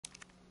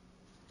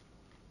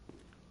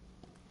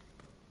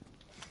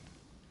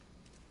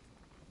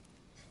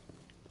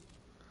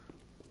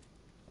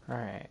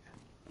Alright.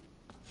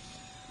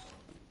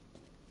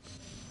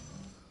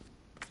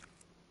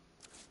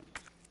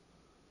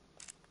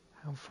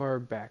 How far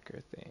back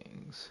are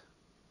things?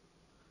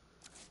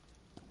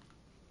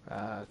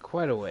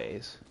 Quite a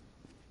ways.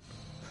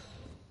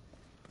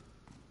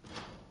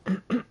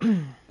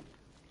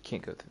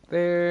 Can't go through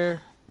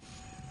there.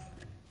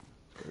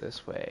 Go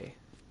this way.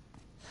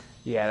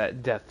 Yeah,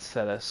 that death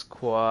set us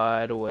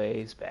quite a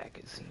ways back,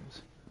 it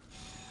seems.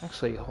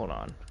 Actually, hold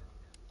on.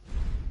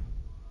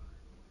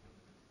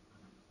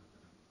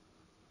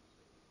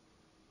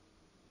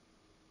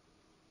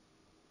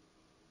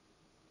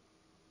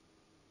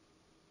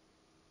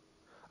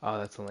 Oh,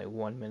 that's only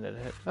 1 minute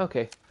ahead.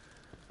 Okay.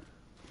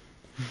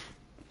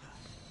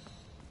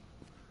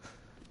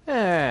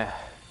 At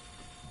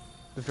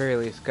the very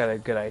least, got a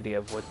good idea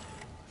of what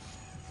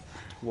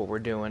we're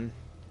doing.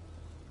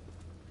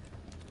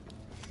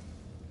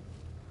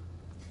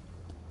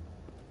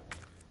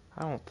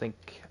 I don't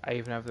think I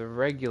even have the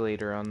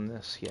regulator on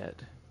this yet,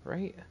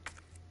 right?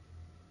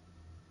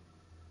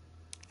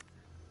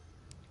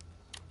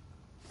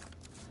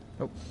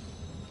 Nope.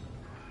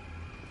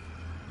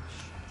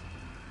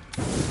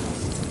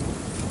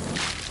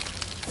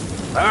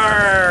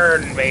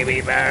 Burn,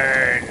 baby,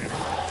 burn!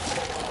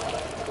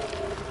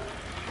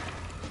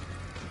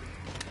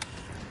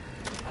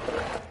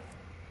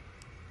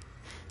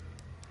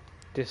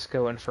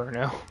 Disco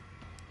Inferno.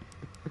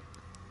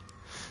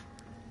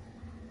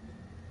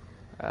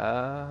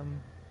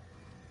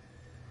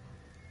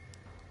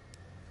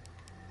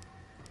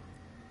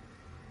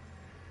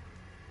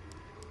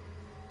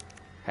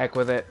 Heck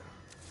with it.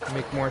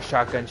 Make more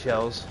shotgun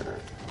shells.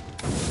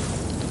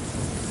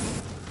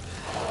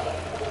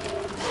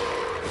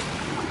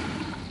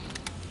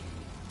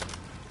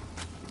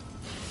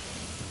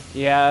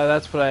 Yeah,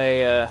 that's what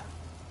I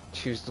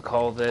choose to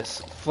call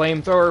this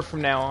flamethrower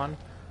from now on.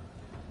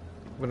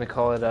 I'm gonna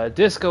call it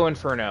Disco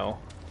Inferno.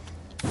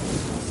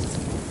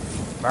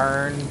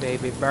 Burn,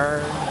 baby,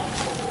 burn.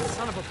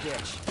 Son of a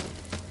bitch.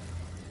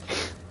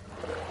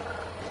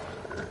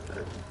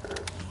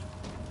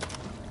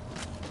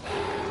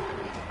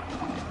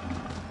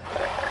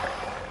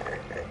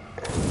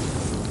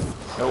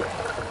 Nope.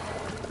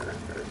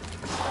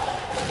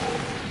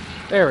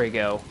 There we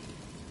go.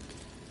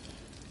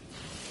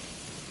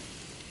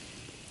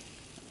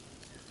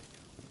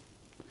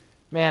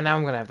 Man, now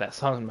I'm gonna have that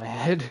song in my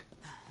head.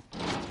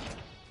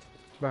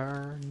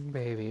 Burn,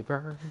 baby,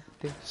 burn,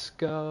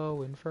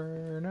 Disco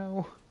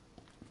Inferno.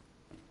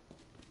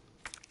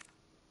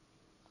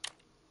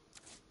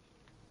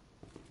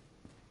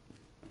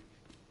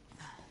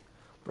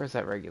 Where's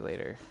that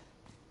regulator?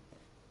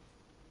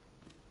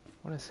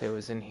 I want to say it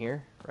was in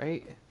here,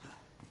 right?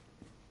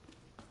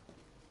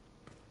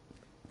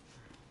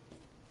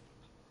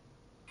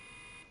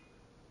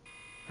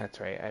 That's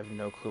right, I have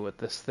no clue what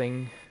this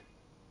thing,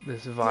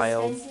 this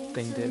vial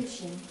thing did.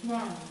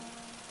 Now.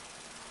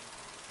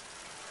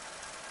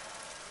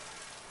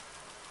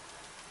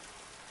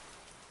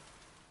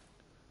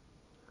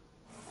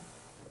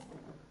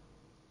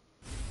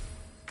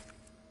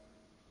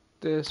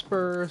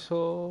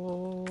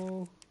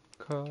 Dispersal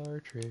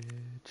cartridge.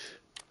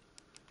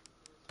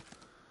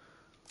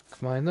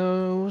 Combine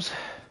those.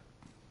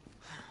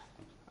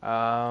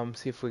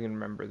 See if we can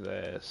remember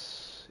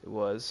this. It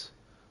was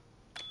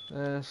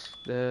this,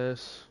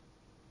 this,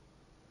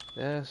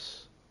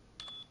 this.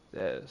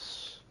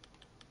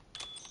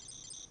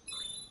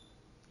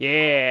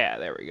 Yeah,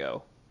 there we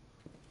go.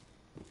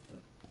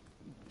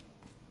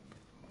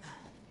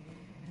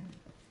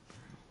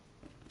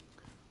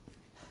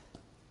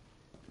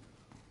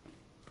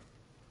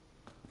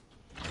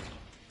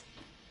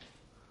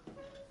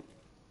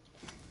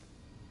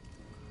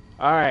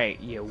 Alright,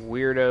 you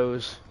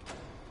weirdos.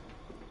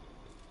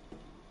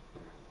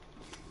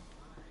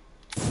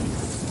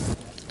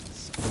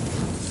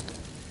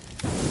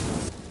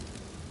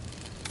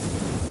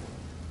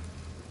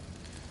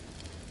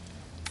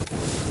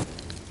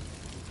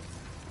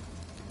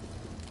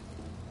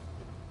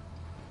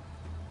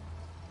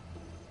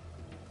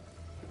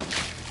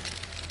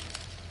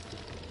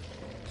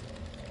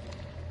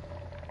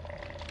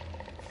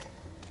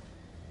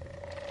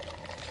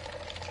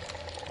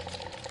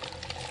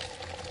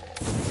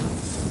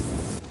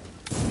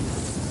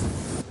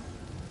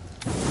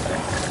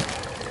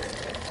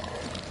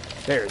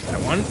 There's that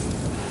one.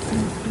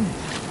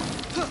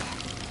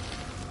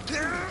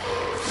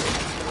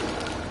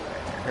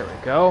 There we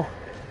go.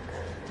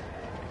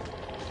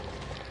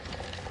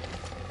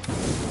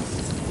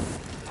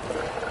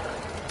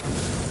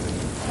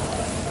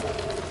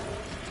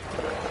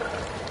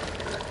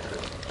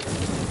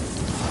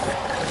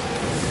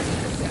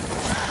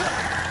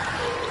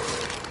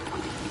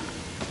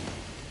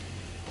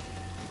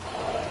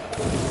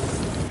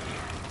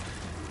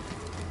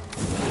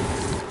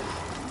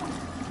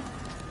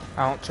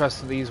 I don't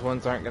trust that these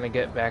ones aren't going to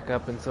get back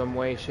up in some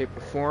way, shape,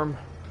 or form.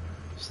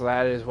 So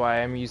that is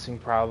why I'm using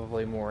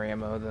probably more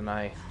ammo than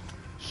I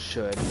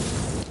should.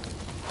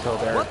 Until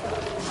they're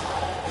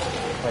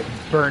like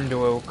burned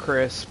to a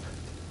crisp.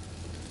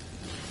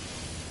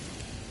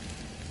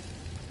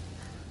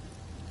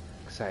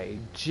 So I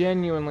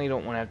genuinely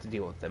don't want to have to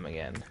deal with them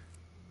again.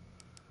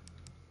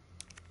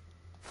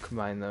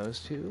 Combine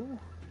those two.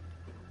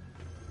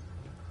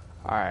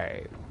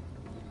 Alright.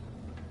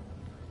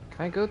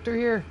 Can I go through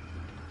here?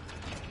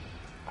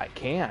 I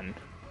can.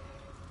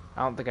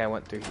 I don't think I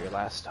went through here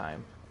last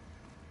time.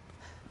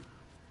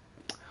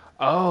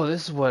 Oh,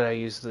 this is what I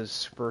used the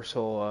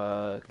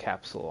dispersal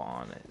capsule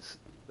on.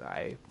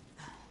 I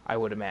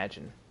would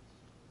imagine.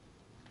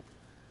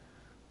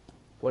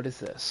 What is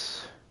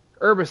this?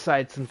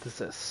 Herbicide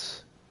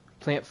synthesis.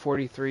 Plant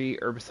 43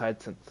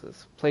 herbicide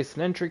synthesis. Place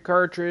an entry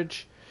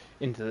cartridge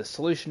into the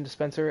solution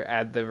dispenser.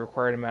 Add the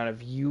required amount of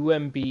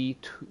UMB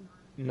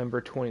number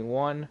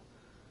 21.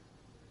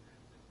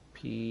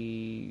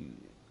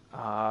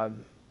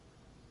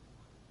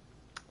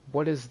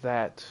 What is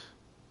that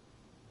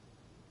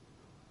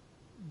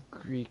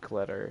Greek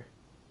letter?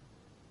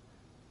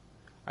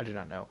 I do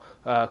not know.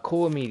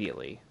 Cool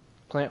immediately.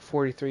 Plant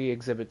 43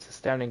 exhibits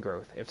astounding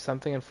growth. If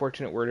something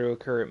unfortunate were to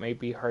occur, it may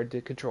be hard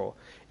to control.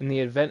 In the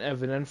event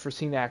of an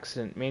unforeseen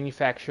accident,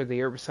 manufacture the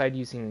herbicide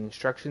using the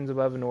instructions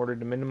above in order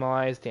to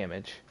minimize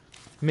damage.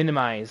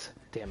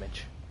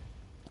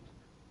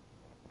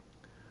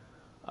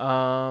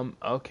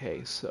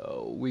 Okay,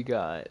 so we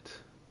got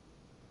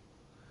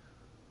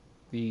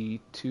the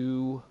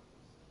two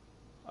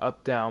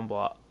up-down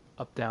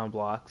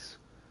blocks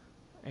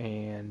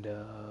and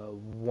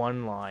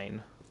one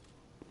line.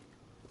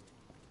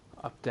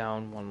 Up,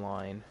 down, one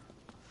line.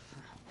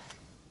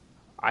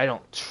 I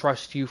don't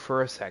trust you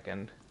for a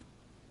second.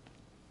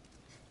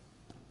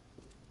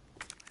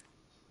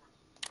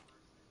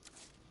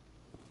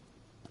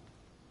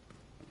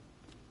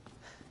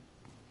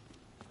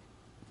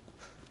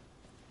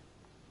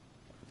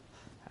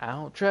 I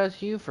don't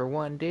trust you for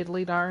one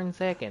diddly darn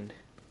second.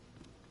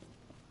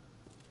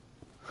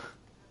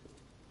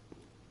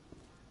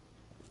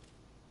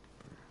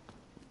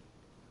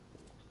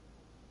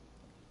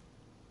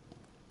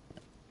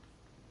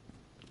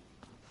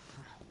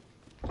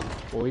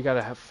 Well, we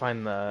gotta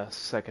find the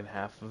second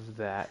half of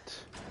that.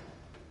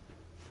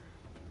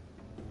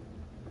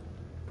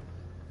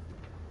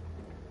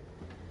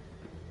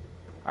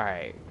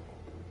 Alright.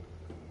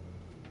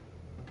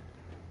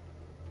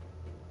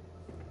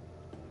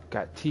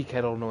 Got tea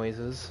kettle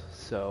noises,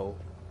 so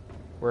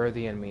where are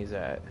the enemies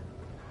at?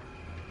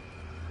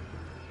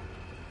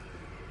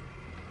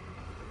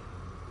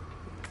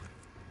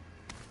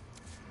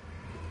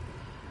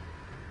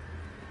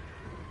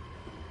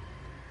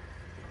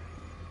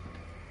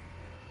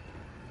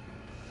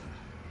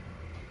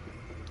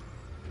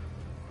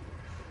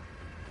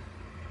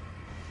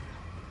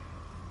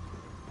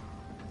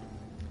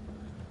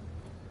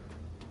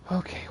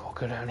 Okay, we'll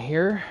go down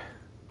here.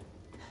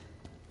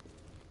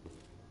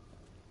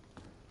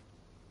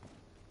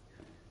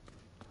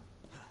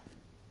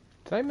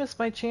 Did I miss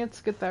my chance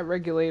to get that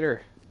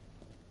regulator?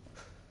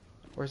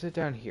 Or is it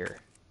down here?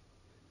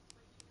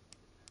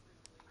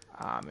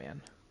 Ah,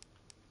 man.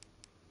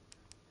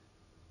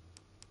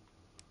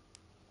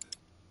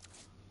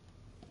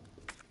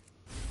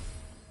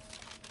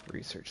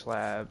 Research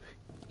lab,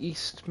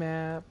 east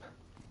map.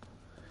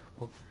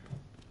 Well,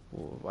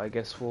 I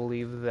guess we'll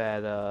leave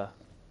that,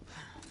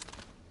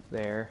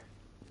 there.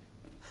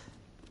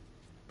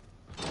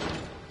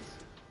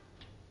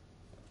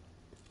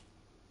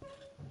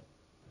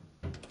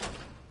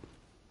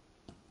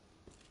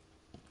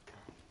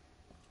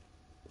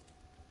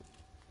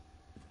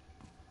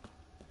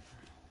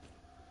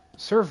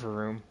 Server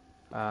room.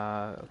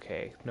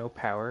 Okay, no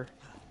power.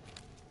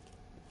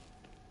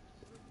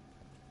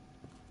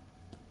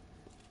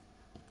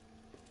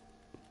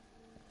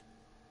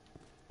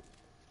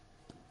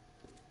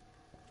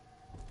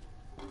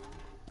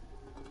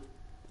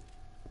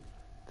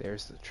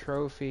 There's the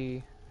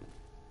trophy.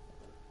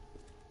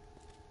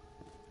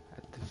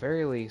 At the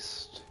very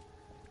least,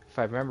 if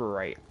I remember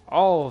right,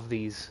 all of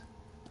these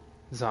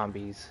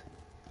zombies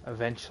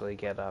eventually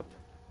get up.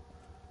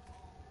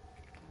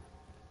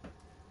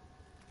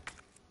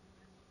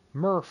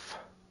 Murph.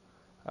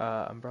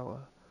 Umbrella.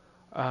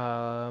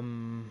 Alright,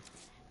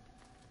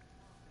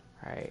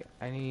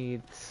 I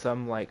need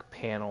some, like,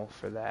 panel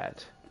for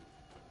that.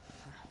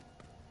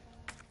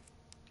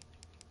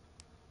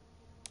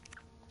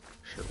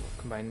 Sure, we'll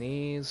combine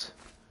these.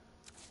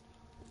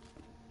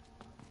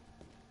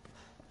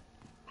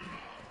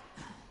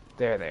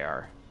 There they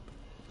are.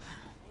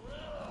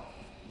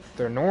 If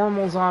they're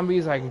normal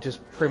zombies, I can just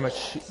pretty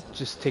much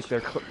just take their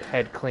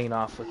head clean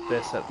off with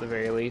this at the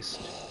very least.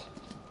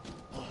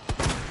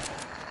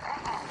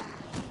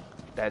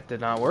 That did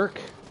not work.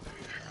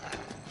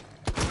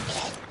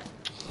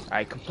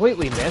 I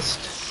completely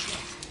missed.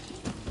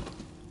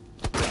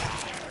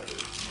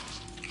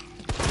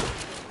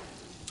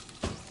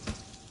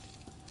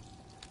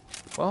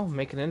 Well,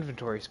 make an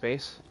inventory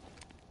space.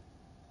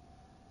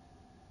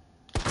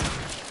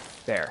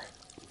 There.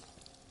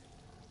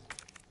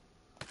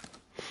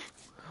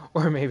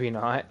 Or maybe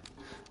not.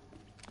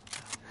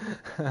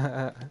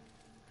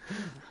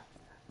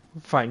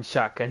 Find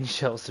shotgun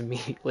shells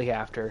immediately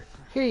after.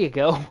 Here you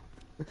go.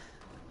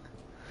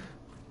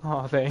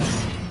 Oh,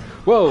 thanks.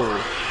 Whoa!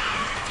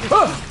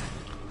 Ah!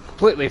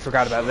 Completely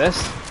forgot about this.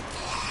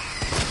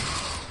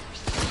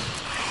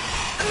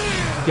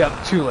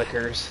 Yep, 2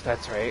 liquors.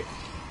 That's right.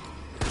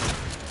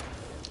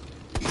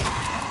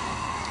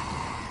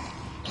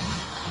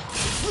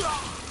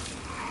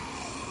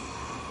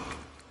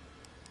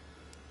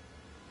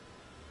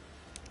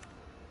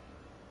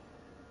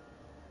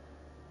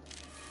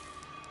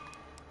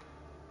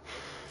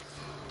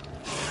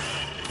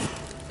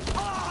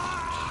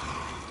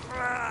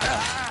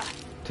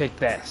 Take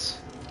this.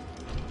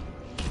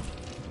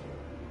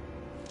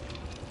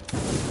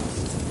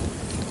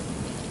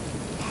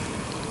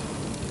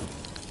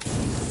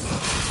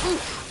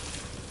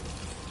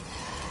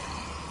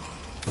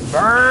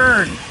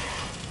 Burn!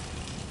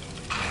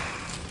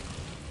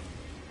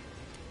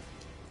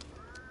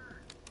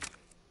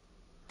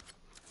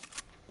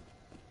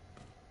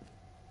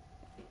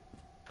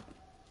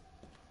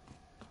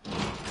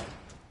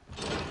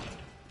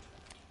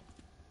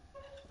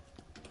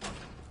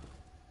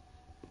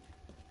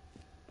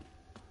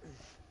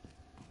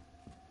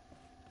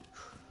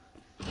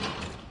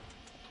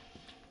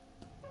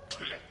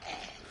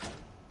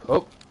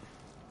 Oh.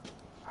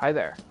 Hi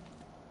there.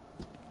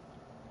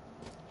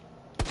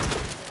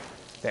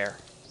 There.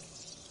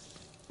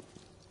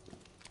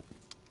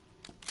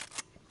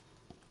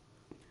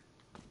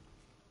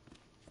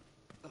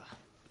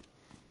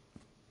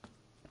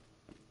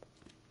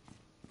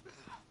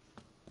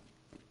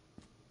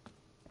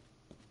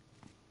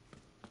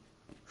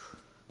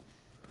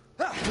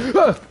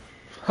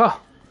 Huh.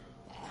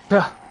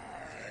 Huh.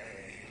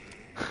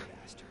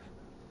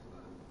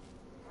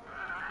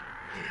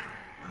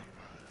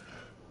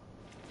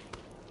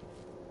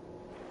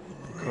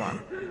 Come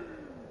on.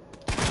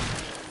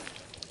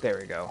 There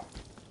we go.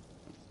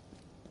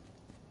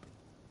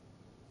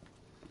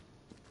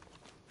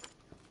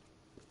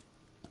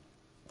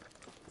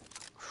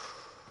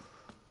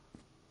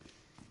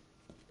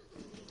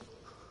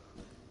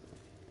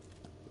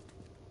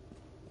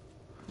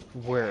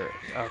 Where?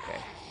 Okay.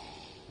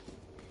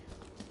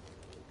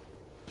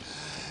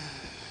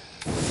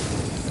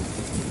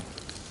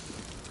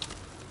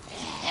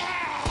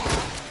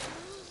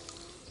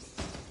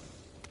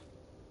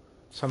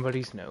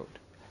 Somebody's note.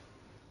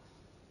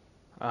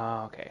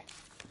 Okay.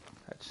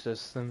 That's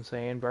just them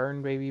saying,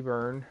 burn, baby,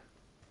 burn.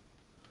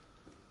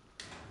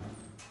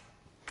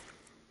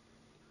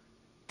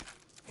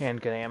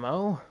 Handgun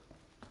ammo.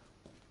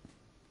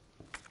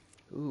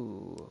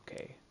 Ooh,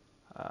 okay.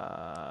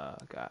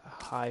 Got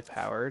high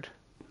powered.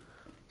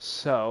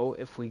 So,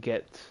 if we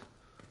get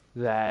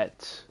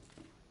that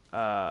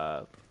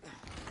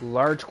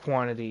large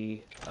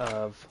quantity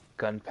of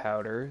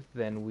gunpowder,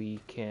 then we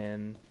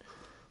can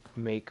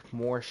make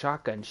more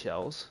shotgun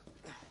shells.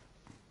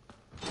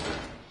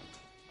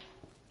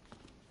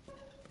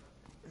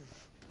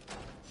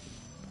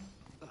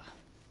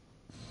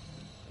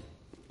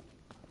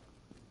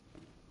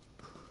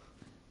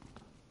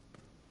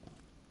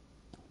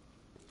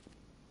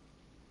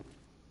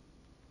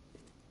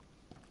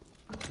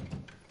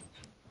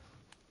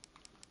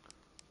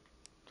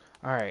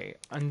 Alright,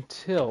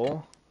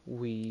 until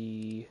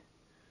we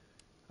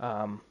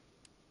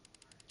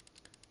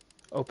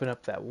open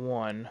up that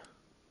one,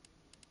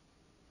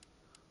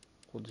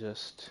 we'll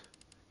just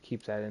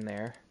keep that in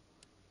there.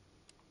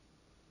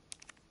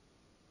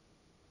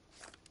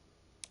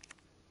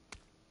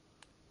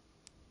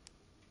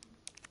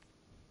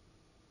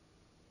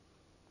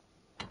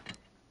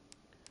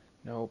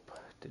 Nope,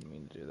 didn't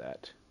mean to do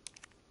that.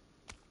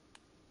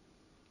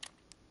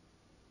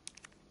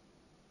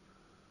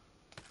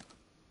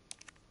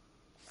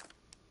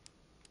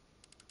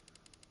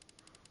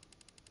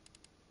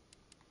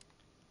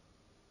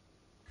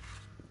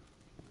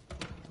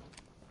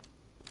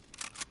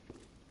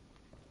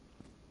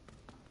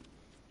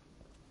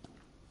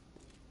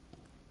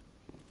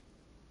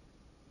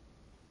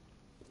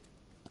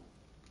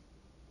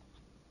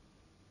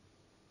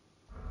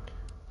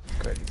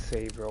 Go ahead and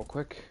save real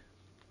quick.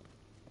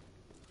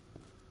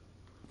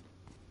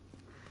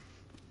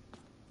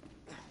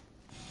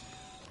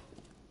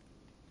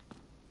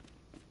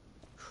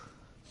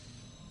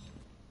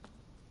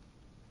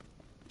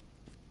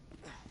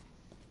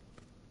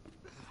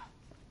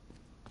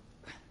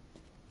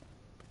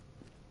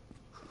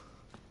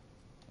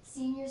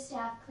 Senior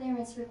staff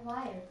clearance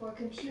required for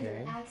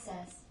computer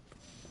access.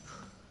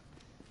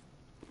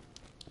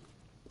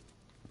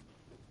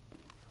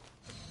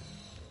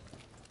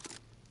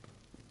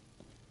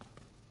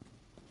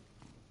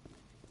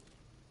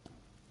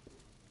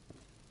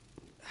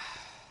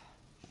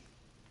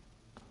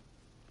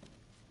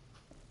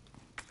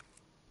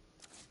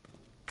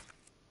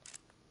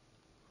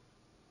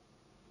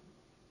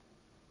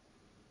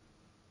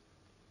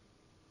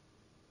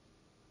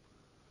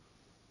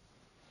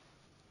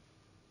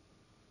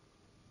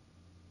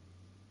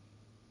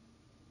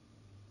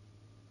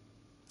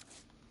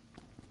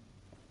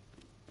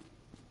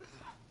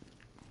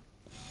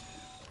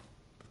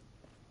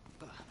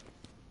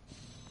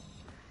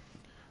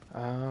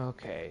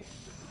 Okay.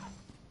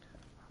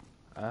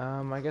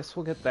 I guess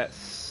we'll get that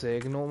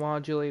signal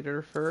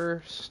modulator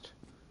first.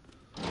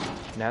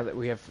 Now that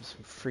we have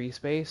some free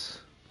space.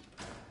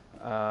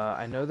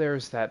 I know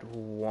there's that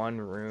one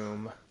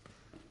room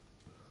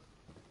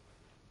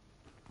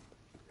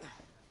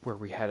where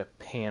we had a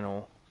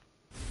panel.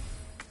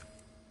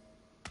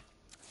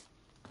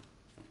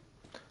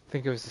 I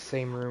think it was the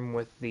same room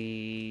with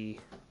the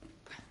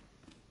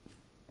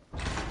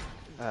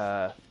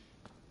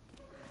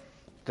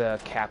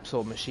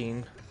capsule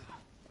machine.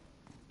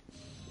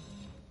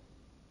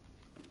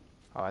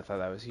 Oh, I thought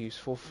that was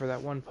useful for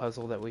that one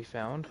puzzle that we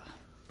found.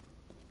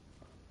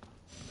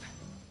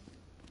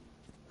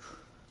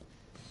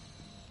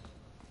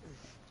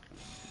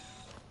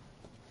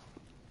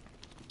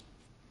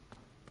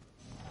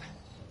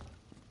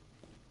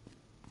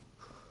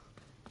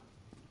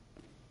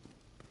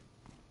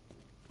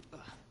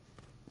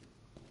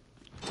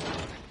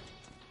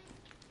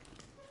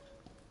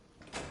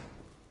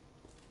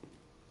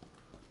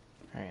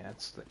 Alright,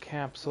 that's the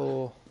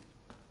capsule.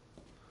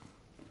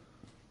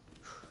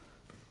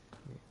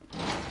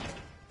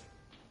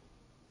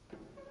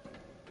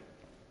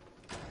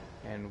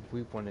 And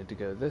we wanted to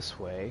go this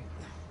way.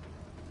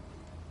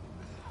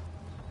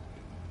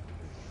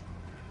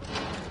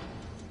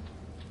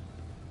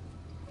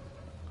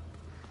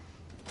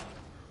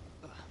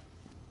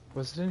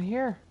 Was it in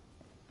here?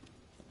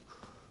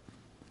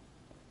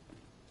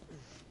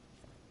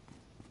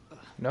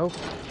 Nope,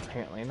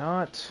 apparently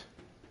not.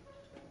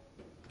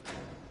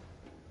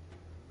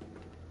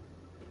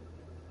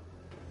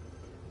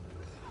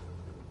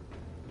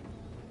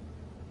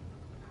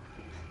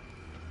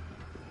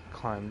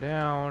 Climb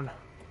down.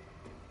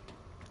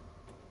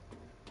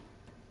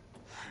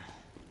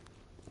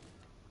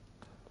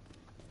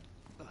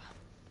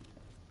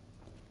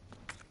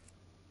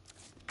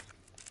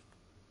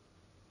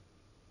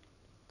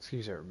 Let's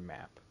use our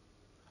map.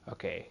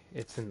 Okay,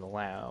 it's in the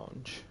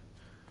lounge.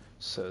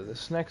 So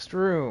this next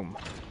room,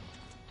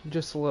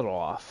 just a little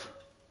off.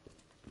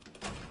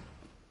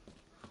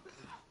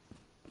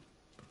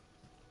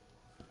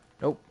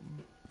 Nope,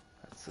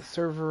 that's the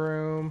server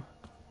room.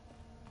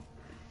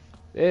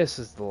 This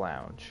is the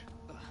lounge.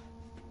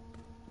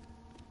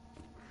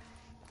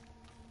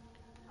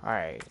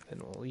 Alright,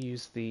 then we'll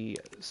use the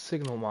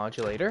signal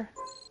modulator.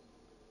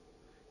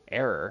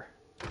 Error.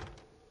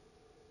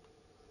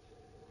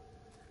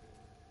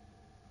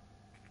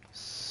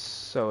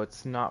 So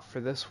it's not for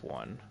this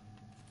one.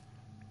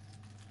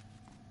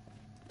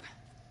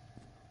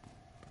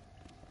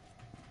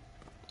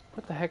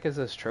 What the heck is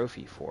this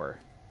trophy for?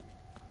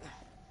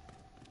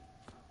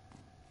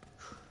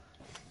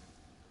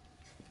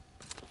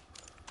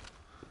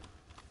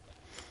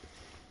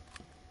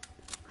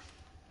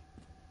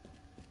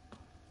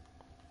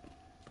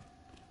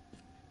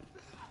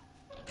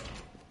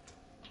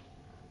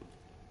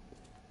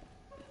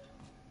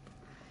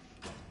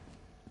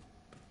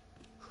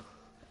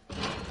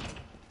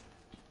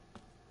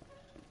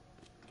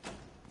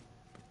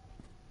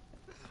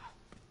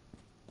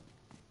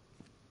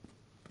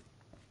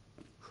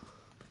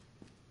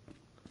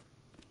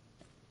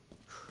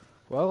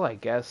 Well, I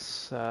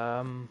guess,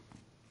 for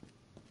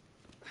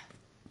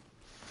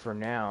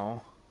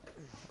now,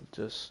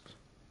 just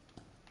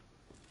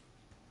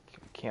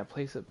can't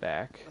place it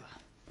back.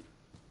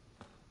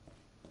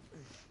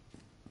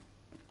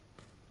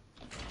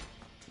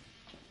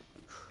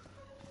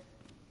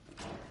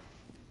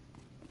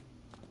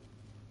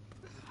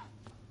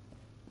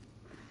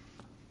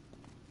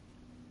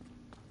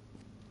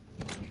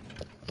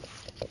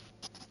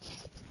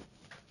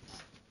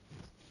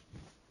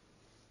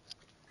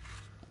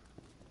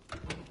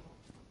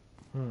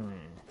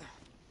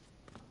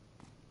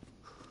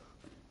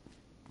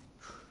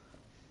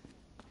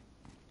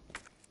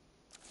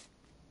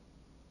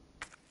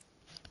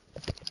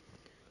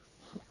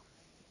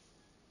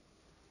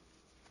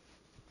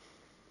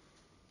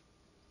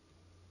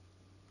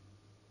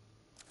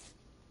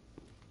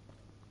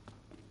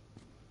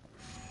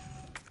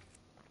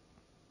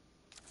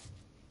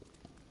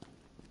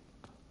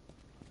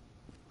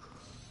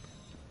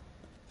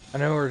 I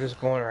know we're just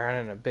going around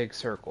in a big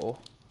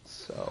circle,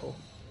 so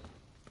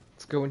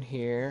let's go in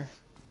here.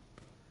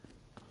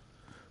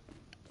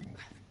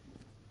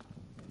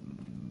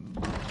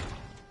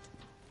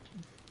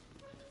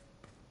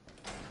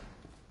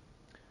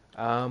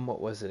 What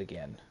was it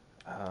again?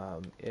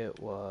 It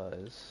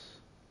was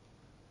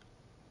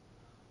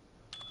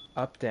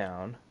up,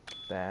 down,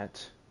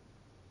 that.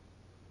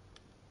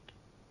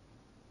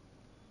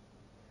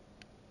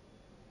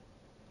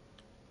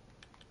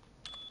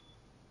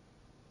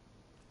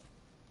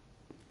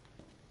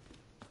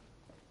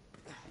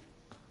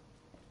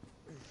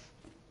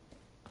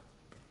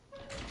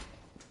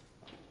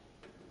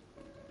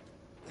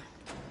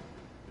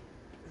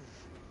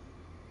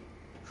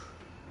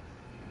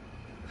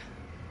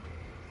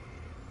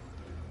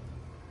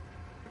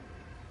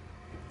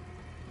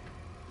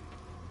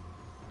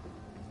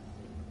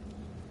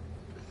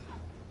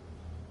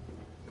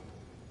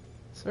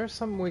 Is there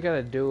something we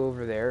gotta do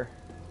over there?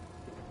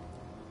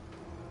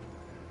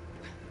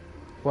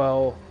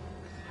 Well,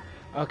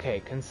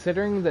 Okay,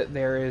 considering that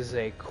there is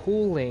a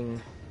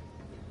cooling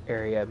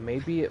area,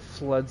 maybe it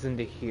floods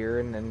into here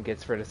and then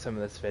gets rid of some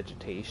of this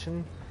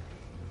vegetation.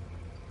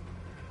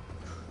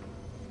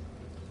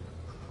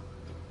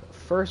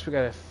 First, we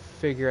gotta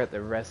figure out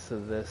the rest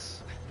of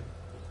this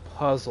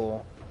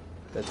puzzle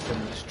that's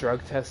in this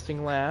drug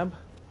testing lab.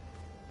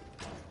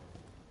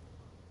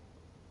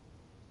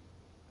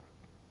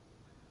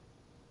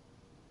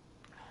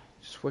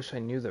 Just wish I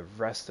knew the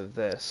rest of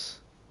this.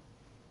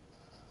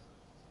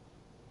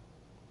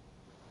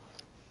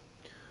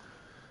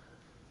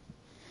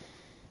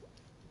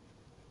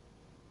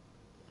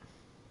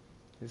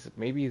 Is it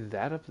maybe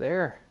that up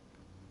there?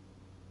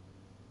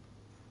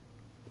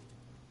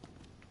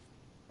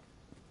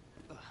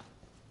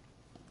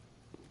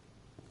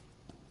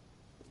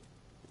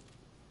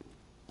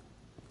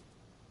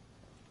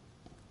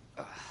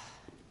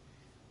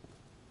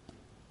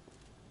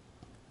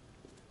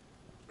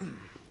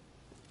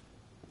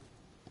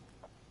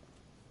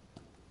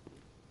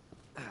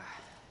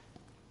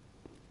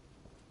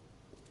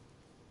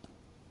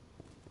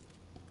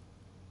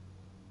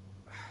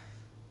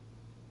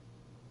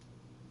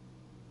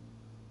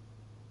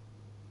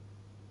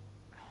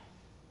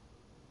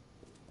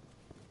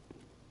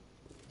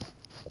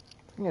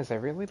 Thing is, I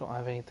really don't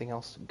have anything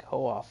else to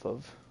go off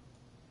of.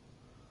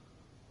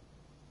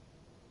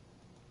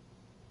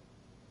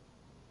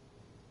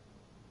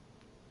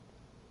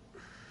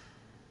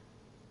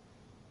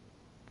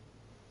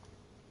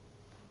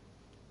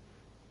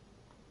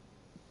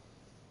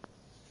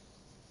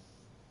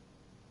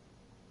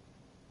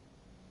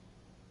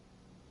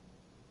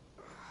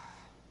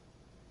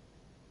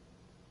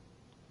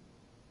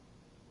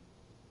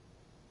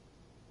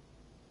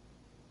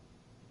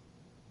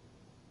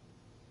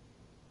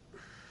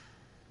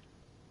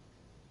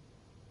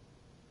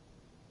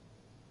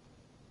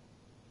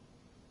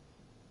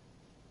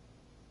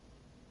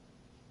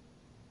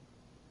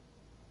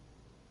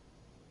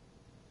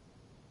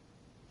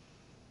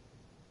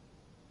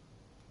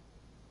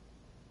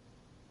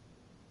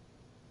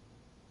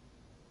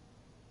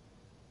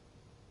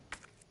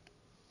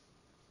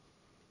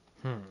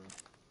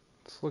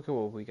 Let's look at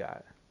what we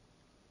got.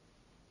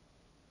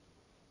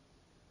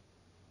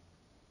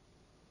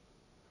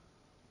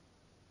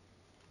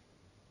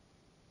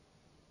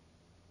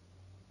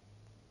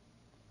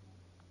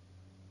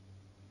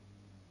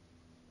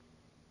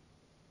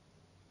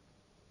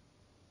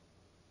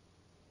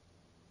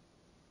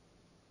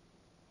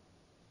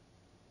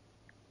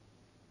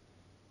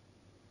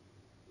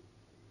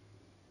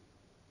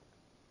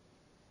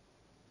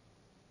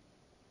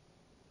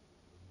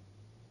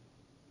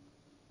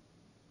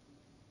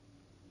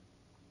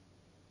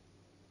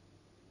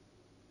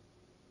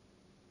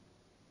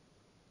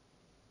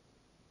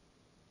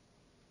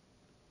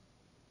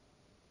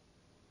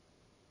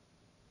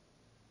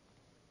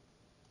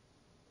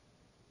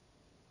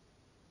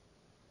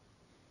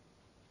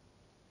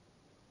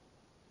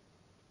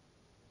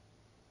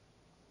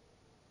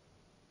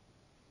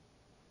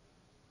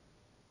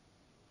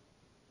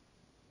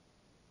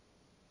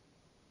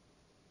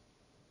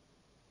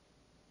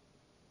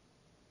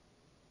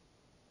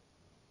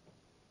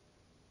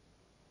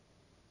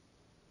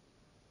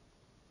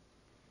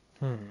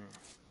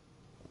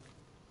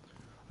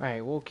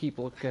 Alright, we'll keep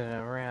looking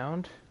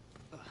around.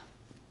 How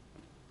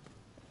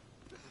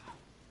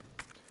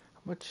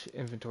much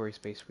inventory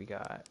space we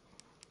got?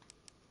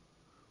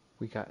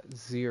 We got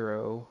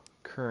 0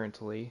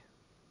 currently.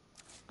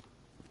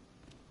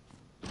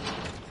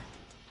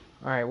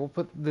 Alright, we'll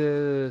put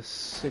the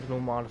signal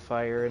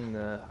modifier in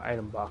the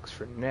item box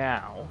for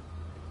now.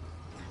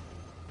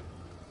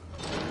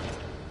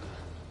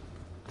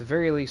 At the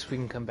very least, we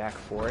can come back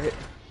for it.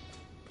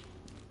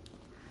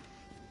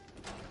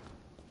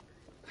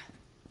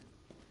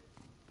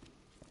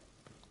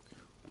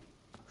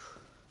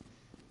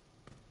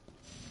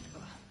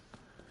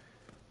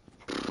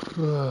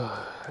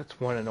 That's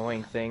one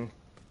annoying thing.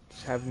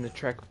 Just having to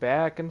trek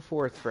back and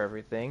forth for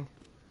everything.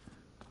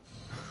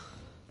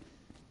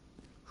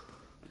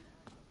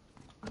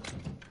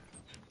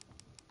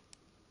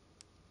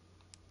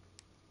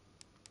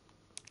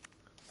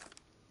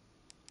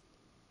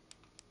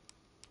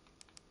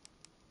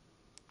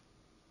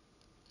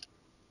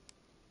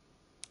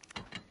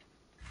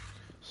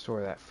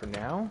 Store that for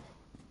now.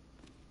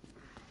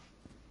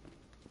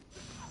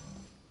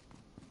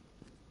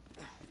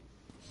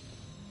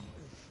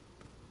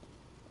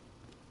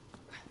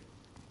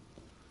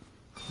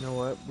 You know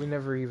what? We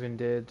never even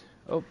did.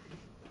 Oh,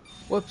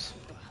 whoops.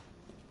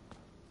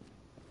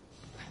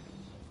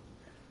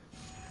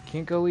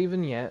 Can't go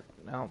even yet.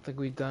 I don't think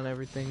we've done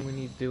everything we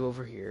need to do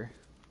over here.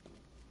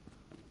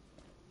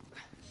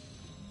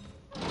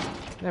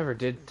 Never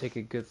did take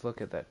a good look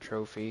at that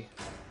trophy.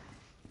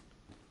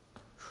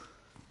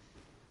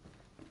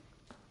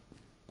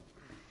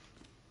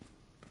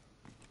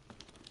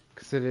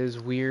 Because it is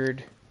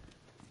weird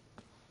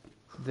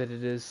that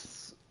it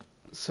is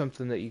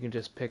something that you can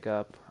just pick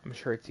up. I'm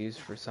sure it's used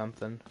for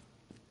something.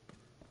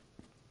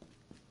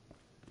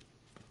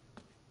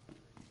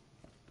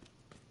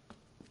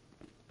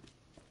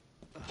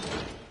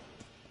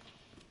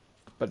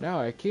 But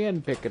now I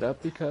can pick it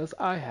up because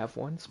I have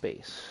one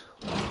space.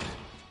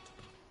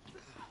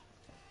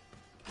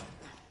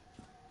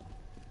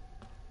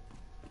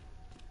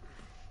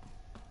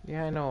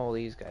 Yeah, I know all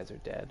these guys are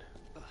dead.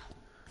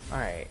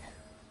 Alright.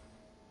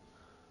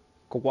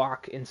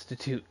 Guac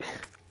Institute.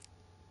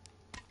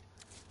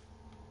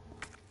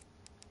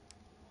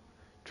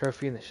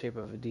 Trophy in the shape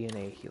of a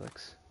DNA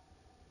helix.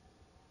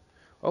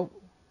 Oh.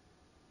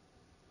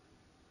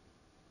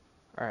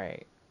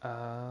 Alright.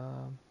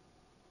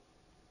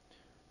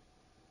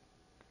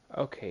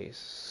 Okay,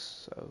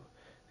 so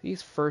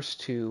these first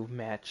two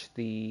match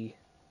the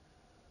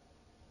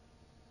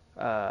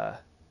so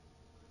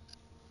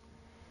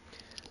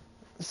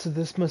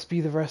this must be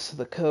the rest of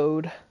the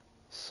code.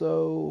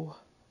 So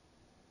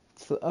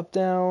it's the up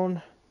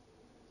down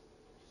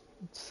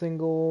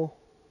single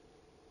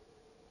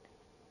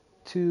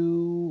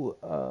two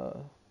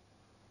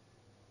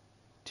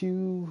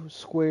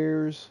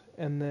squares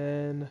and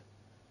then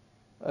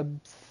a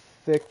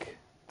thick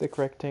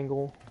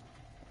rectangle.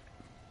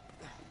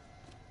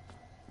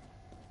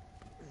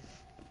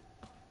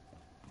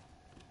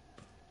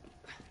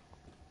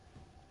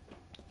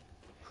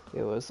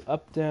 It was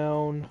up,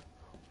 down,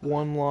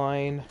 one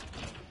line,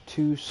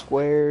 two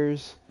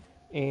squares,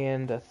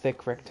 and a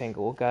thick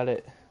rectangle. Got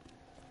it.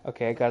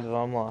 Okay, I got it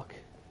on lock.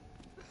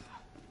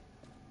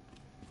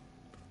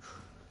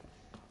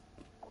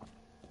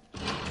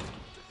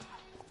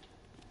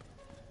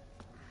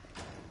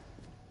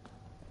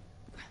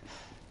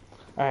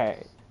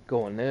 Alright,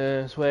 going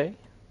this way.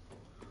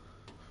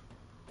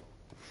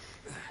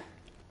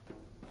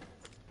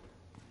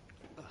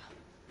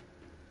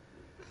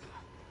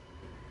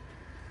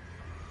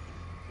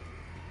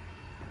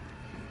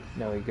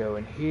 Now we go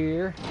in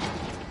here.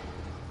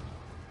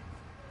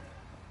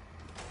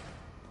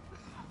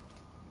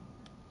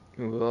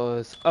 It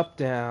was up,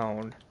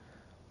 down,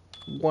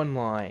 one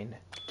line,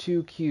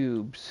 two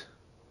cubes,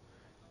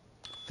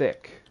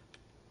 thick.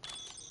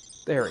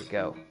 There we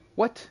go.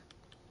 What?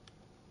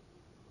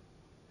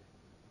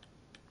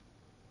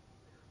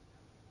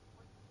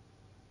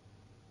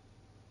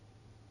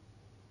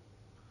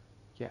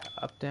 Yeah,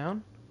 up,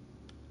 down,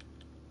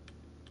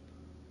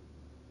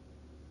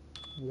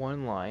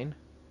 one line.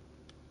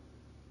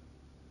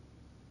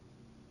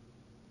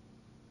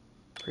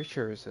 Pretty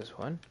sure it's this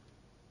one.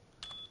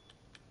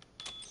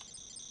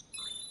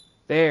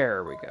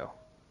 There we go.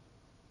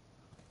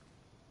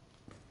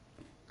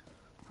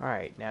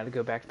 Alright, now to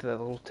go back to that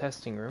little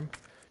testing room.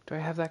 Do I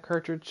have that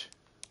cartridge?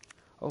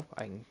 Oh,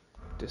 I can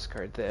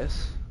discard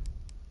this.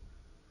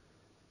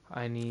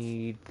 I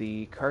need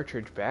the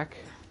cartridge back.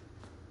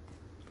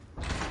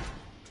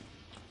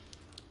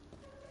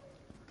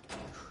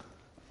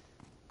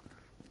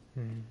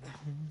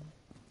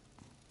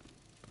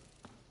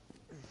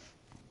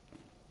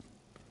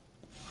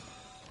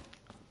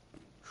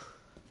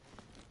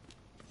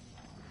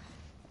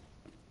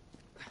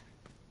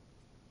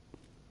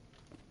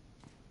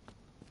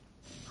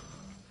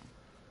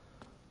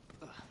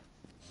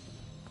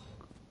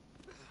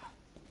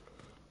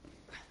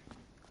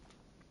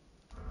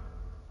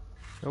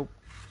 Nope,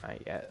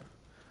 not yet.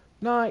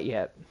 Not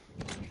yet.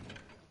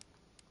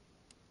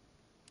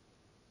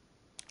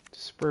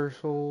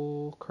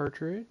 Dispersal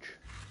cartridge.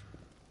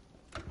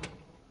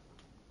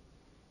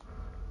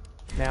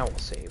 Now we'll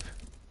save.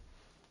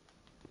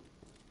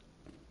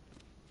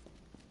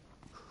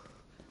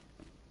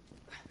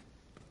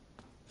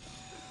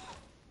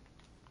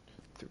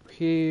 Through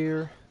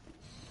here.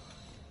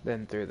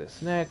 Then through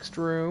this next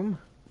room.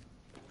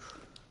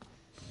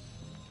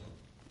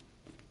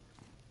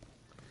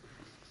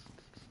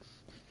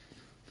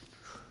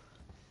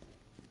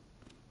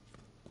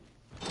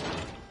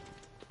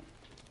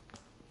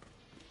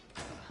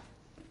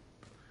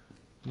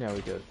 Now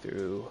we go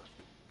through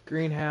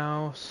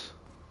greenhouse.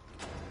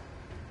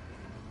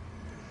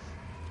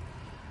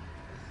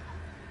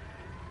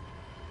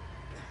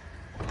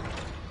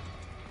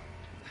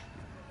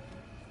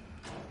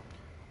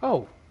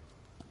 Oh!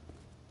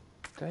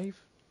 Did I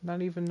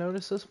not even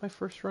notice this my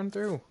first run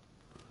through?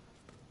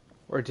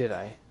 Or did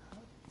I?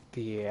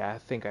 Yeah, I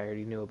think I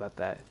already knew about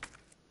that.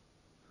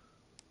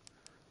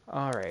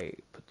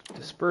 Alright, put the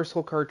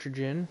dispersal cartridge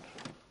in.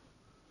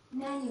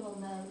 Manual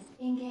mode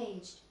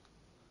engaged.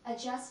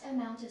 Adjust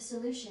amount of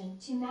solution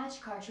to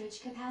match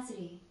cartridge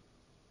capacity.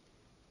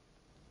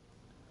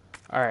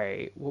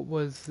 Alright, what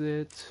was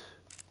it?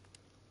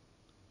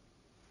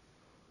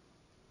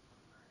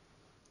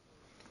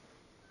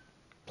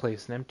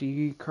 Place an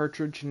empty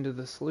cartridge into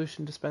the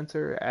solution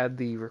dispenser. Add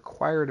the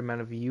required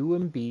amount of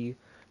UMB,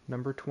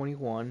 number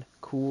 21.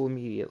 Cool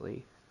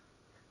immediately.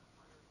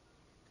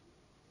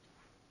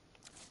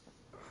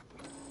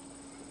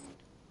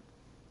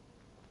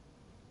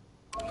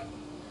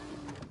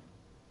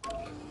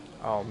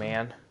 Oh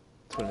man,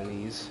 it's one of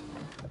these.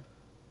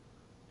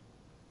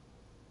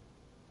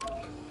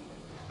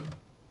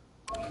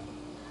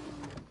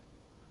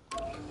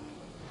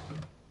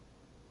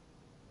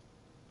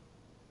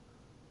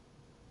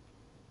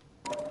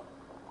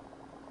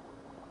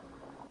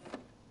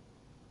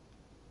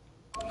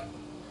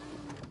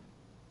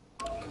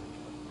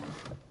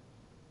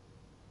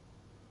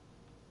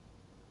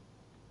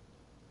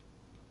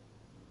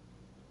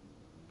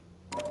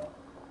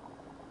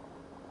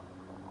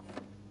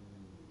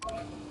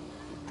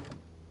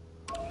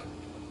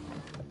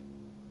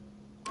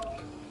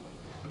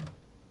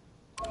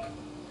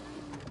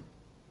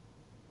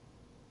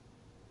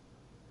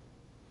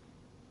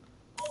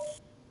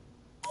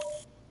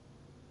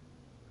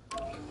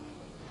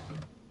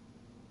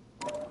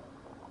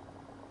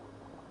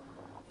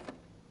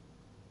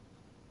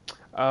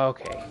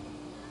 Okay.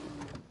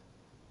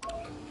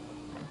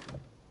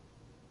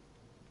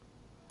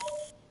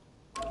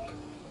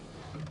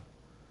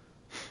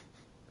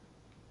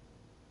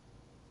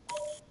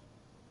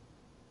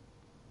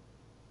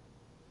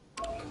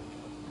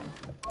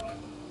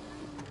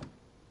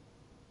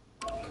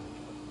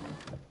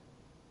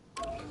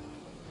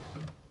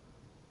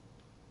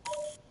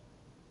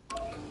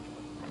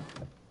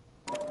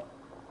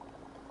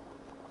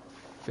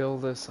 Fill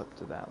this up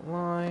to that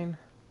line.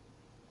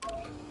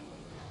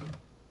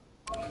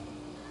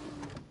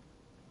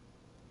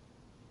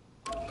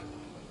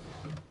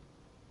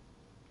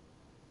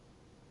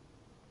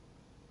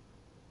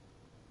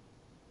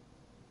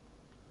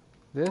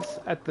 This,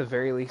 at the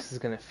very least, is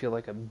going to feel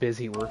like a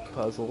busy work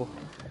puzzle.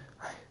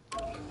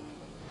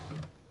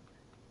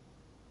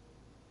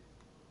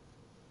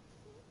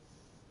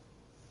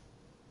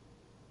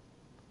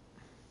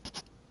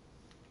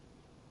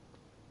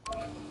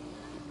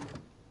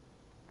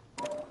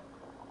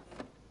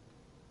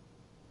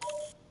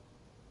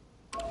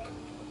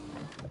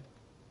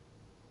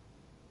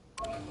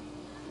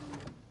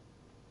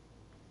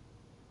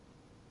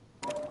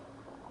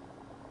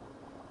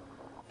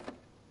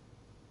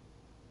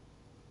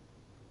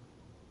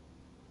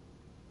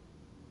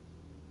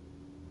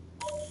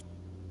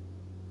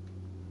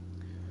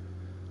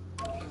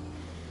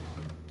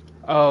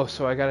 Oh,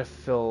 so I gotta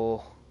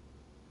fill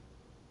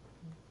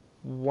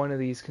one of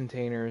these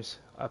containers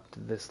up to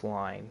this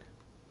line.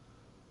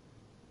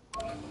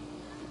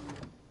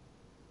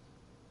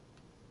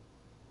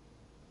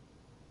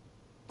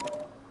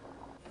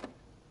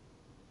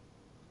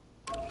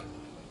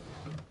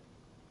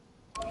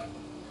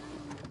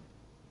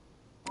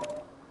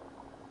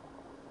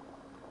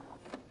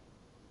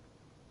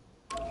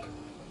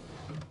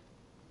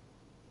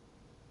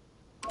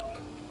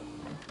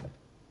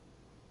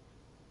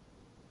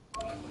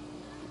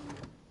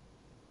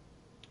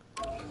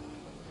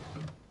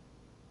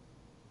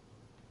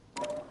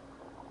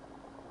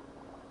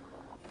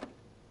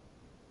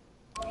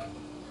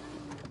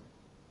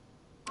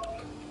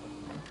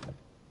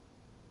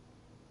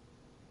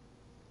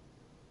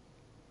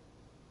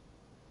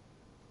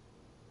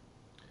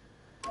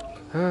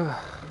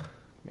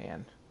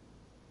 Man.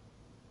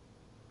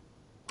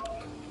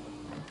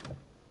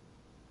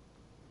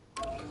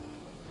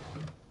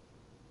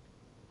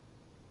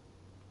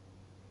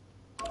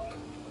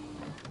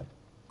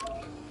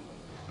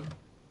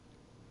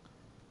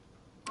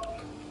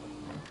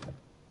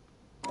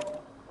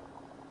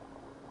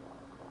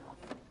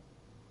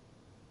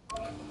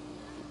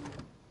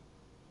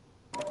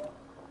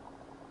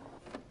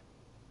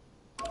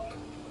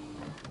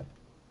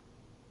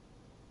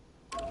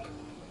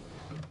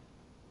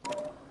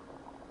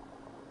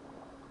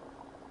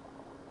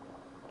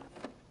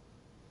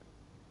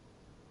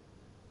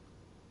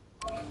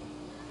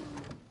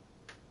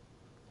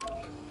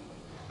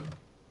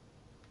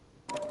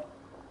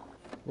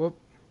 Whoop.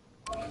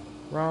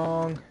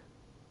 Wrong.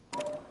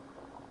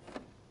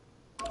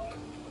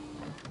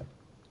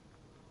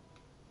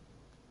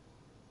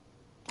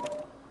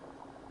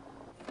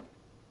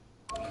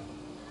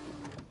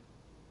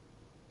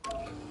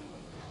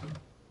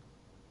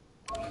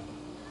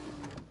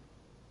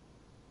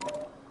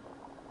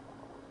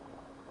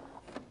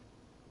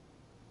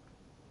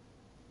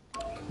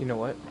 You know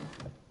what?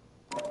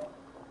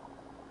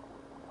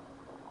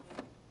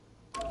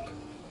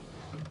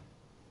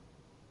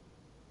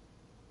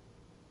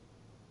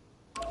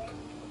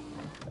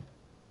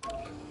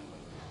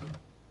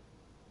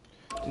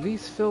 Do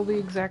these fill the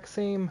exact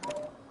same?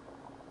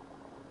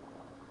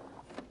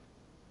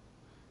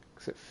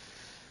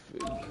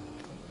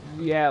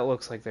 Yeah, it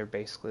looks like they're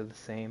basically the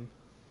same.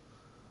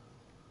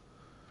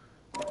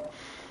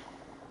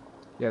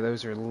 Yeah,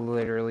 those are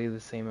literally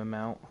the same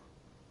amount.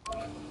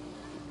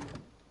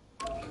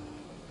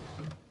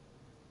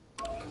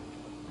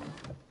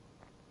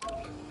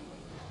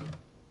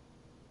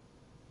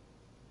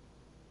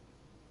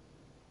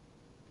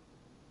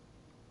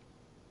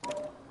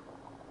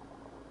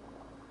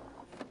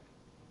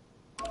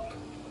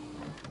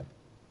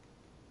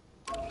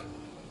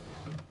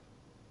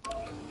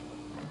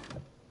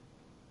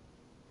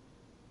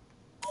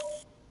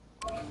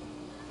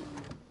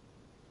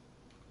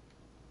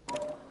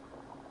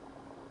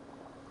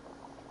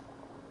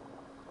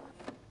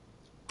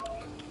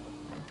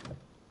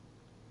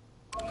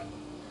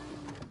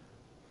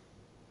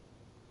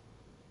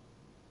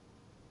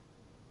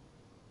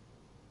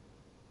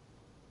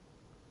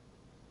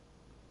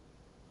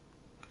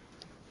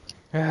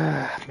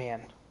 Ah,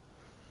 man.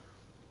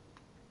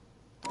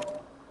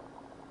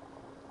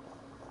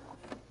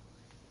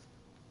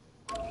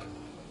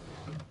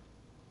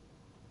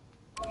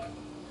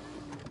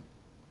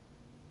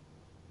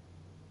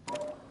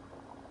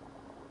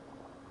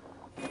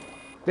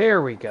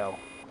 There we go.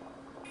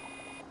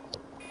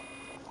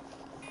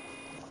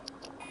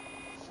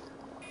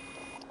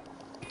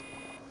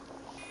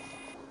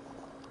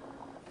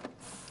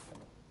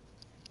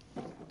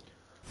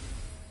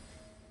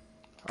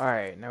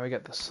 Alright, now we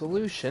got the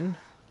solution.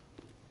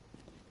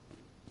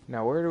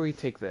 Now where do we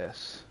take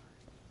this?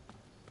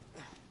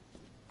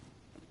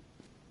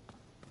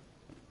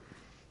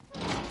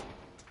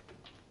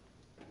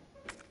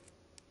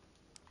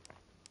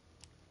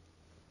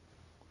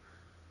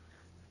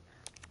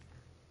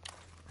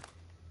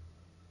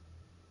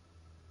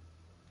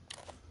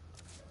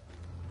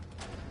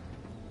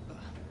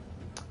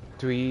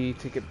 Do we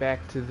take it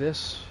back to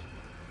this?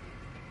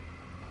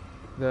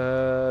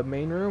 The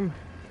main room?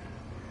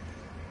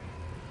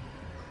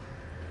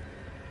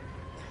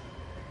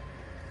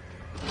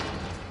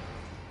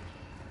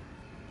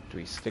 Do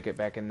we stick it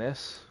back in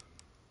this?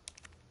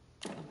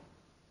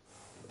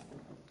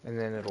 And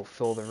then it'll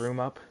fill the room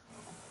up?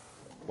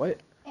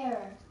 What?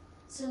 Error.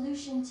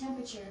 Solution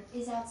temperature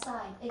is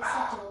outside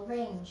acceptable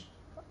range.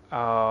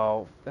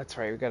 Oh, that's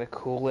right, we gotta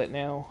cool it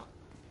now.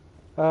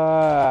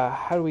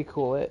 How do we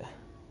cool it?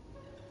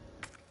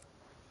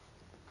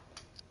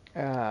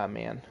 Ah,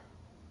 man.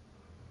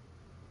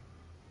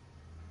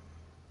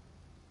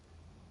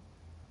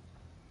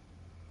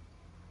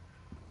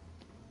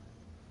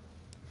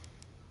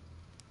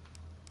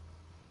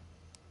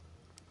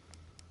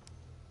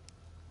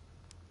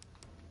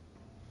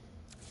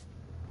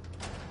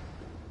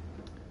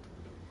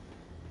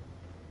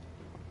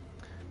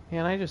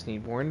 Man, I just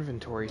need more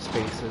inventory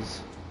spaces.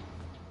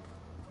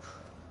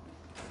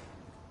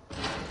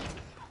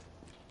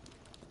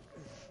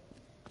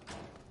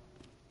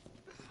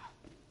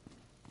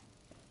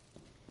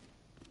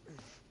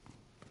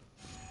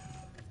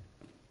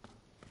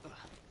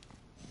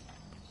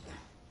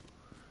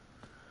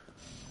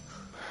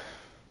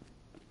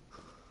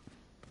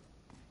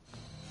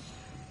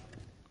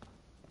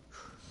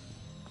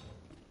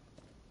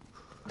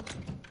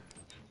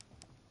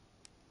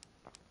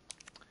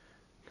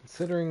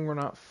 Considering we're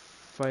not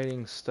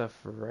fighting stuff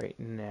right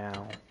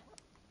now,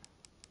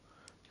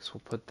 guess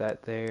we'll put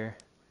that there.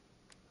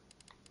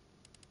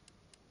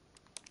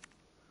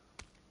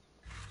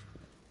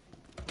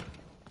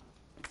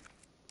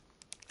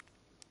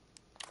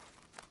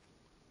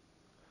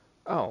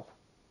 Oh.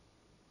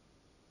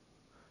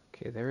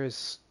 Okay, there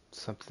is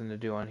something to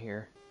do on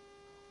here.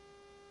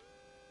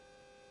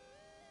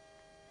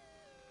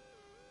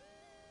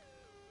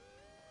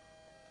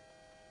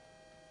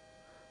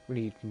 We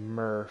need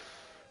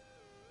Murph.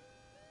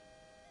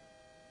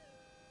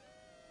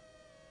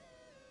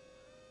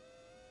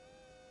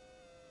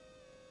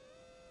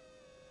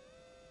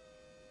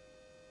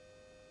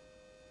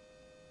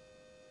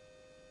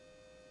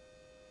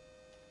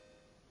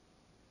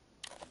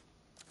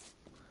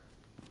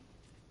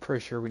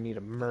 Pretty sure we need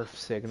a Murph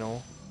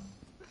signal.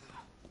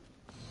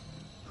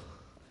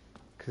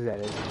 Because that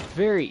is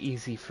very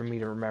easy for me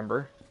to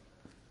remember.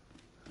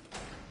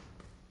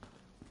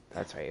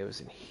 That's right, it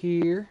was in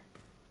here.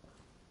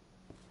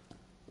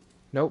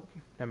 Nope,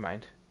 never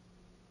mind.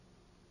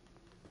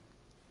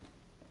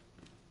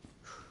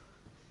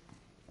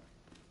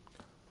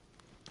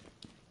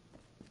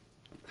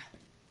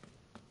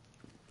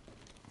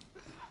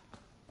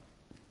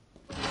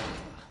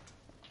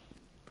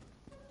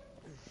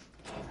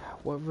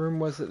 What room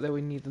was it that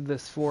we needed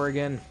this for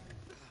again?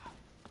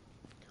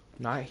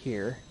 Not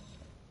here.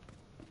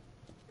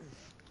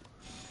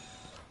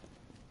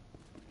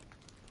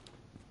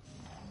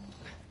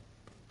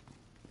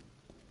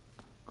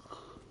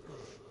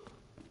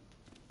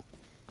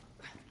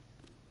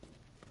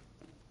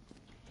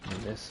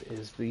 And this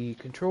is the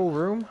control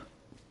room.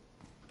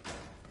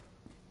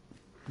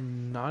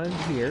 Not in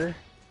here.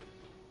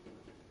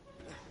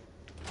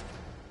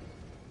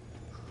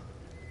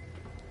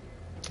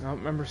 I don't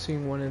remember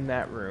seeing one in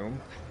that room.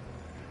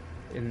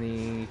 In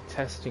the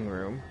testing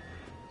room.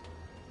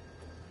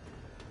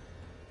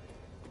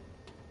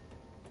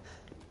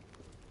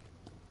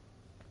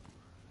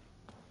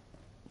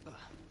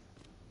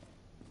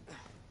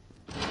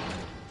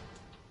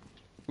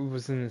 It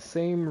was in the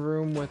same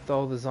room with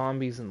all the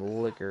zombies and the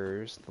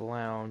liquors, the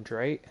lounge,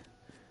 right?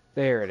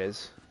 There it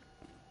is.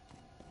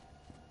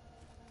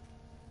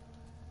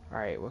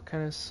 Alright, what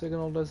kind of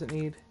signal does it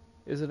need?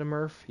 Is it a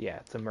Murph? Yeah,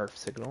 it's a Murph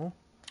signal.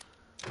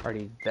 Already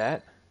did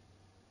that.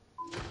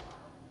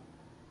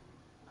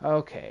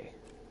 Okay.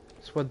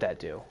 So what'd that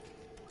do?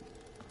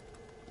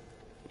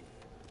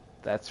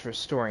 That's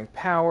restoring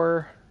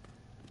power.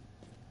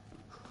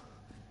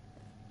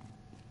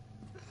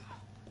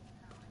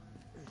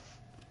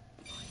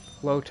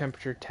 Low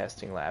temperature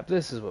testing lab.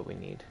 This is what we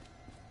need.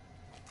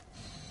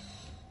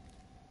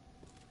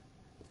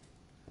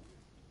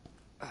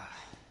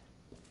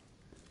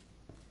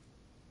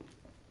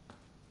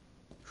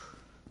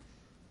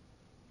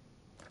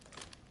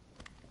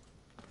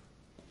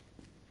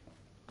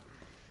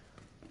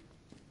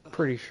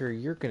 Pretty sure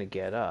you're gonna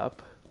get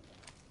up.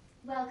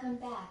 Welcome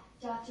back,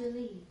 Dr.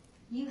 Lee.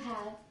 You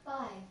have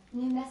 5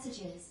 new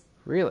messages.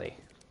 Really?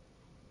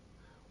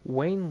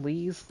 Wayne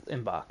Lee's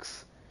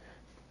inbox.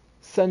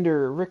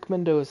 Sender Rick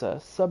Mendoza.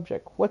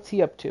 Subject, what's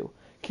he up to?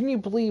 Can you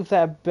believe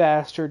that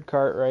bastard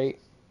Cartwright?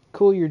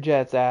 Cool your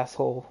jets,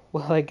 asshole.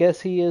 Well, I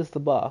guess he is the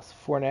boss,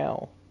 for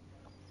now.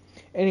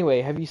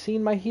 Anyway, have you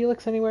seen my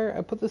helix anywhere?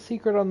 I put the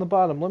secret on the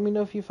bottom. Let me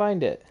know if you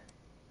find it.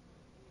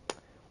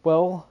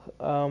 Well,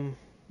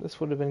 this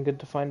would have been good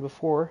to find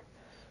before.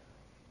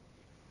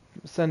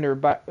 Sender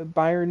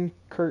Byron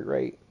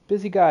Cartwright.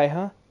 Busy guy,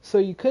 huh? So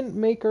you couldn't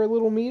make our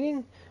little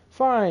meeting?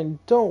 Fine,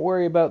 don't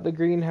worry about the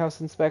greenhouse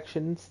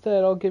inspection.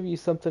 Instead, I'll give you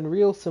something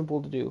real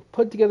simple to do.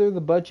 Put together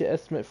the budget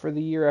estimate for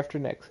the year after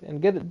next,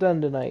 and get it done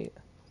tonight.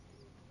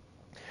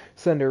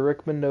 Sender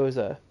Rick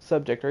Mendoza.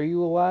 Subject, are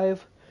you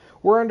alive?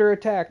 We're under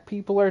attack.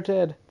 People are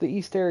dead. The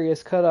east area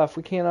is cut off.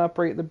 We can't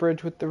operate the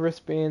bridge with the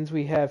wristbands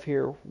we have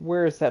here.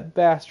 Where is that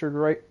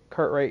bastard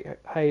Cartwright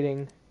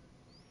hiding?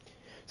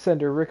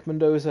 Sender Rick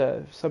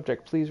Mendoza.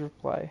 Subject, please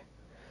reply.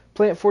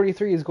 Plant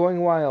 43 is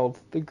going wild.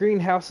 The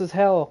greenhouse is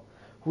hell.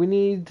 We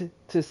need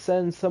to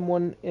send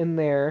someone in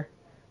there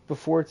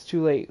before it's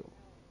too late.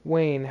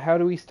 Wayne, how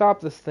do we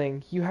stop this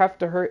thing? You have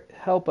to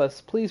help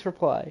us. Please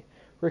reply.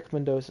 Rick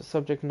Mendoza.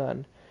 Subject,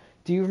 none.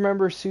 Do you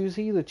remember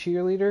Susie, the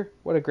cheerleader?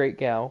 What a great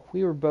gal.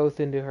 We were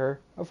both into her.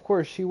 Of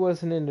course, she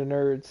wasn't into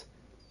nerds.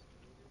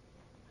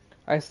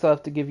 I still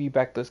have to give you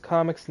back those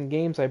comics and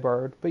games I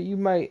borrowed, but you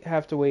might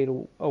have to wait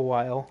a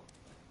while.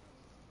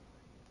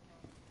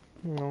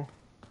 No.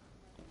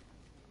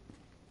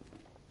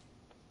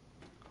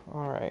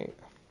 Alright.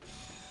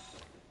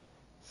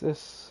 Is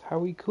this how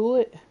we cool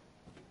it?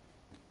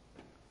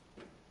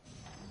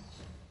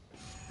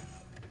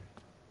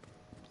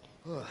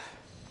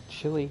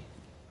 Chilly.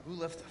 Who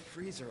left the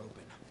freezer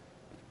open?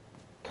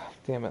 God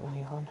damn it,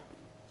 Leon.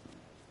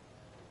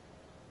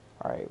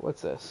 Alright,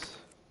 what's this?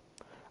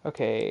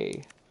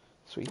 Okay.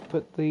 So we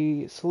put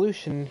the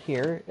solution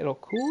here. It'll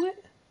cool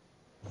it?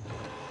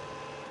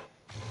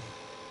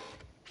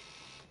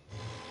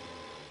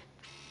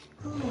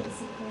 Cooling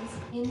sequence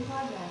in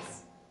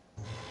progress.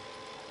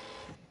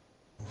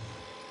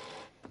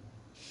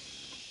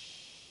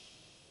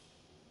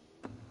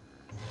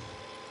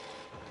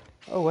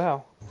 Oh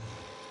wow.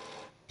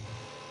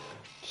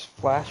 Just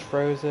flash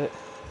froze it.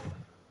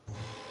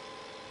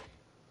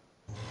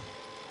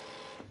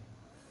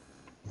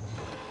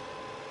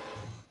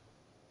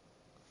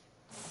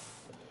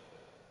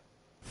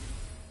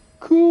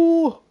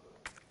 Cool!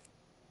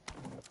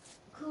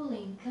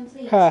 Cooling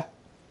complete. Ha!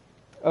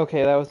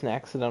 Okay, that was an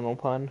accidental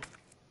pun.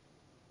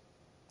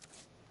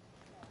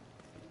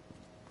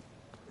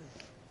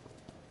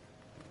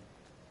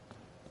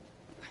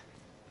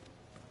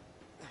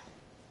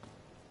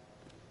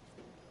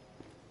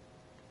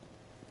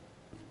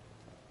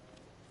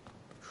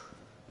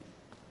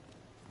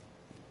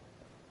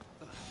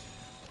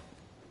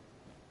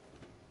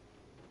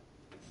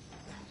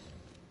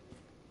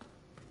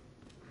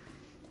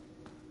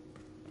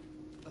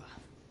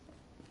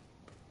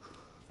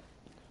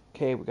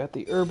 Okay, we got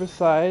the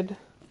herbicide.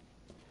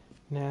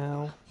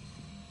 Now...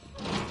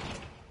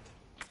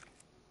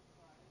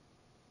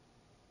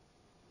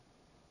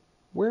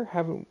 where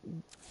haven't...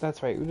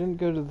 That's right, we didn't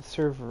go to the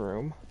server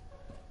room.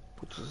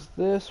 Which is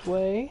this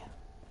way.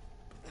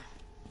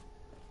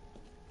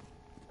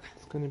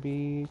 It's gonna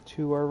be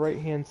to our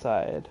right-hand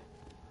side.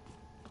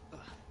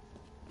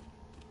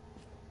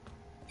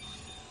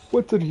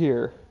 What's in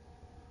here?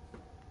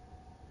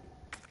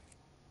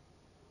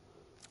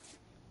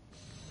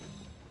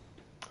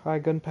 High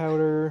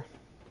gunpowder.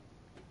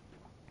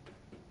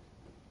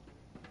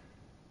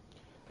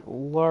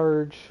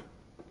 Large.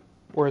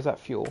 Or is that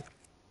fuel?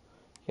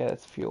 Yeah,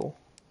 that's fuel.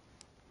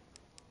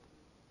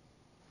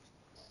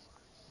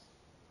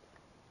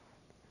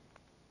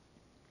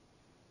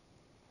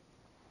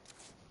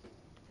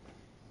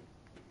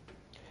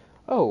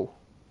 Oh.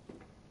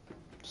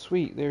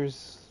 Sweet,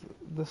 there's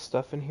the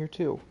stuff in here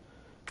too.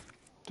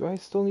 Do I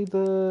still need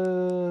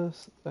the...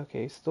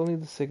 Okay, still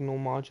need the signal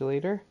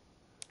modulator.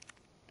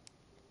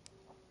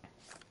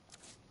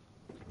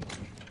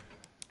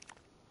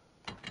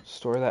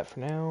 Store that for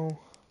now.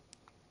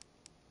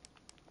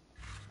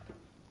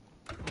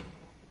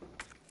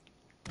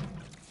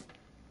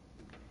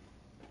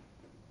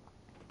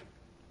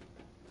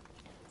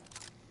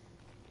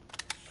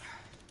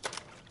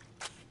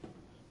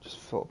 Just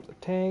fill up the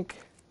tank.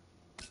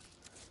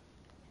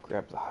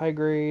 Grab the high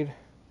grade.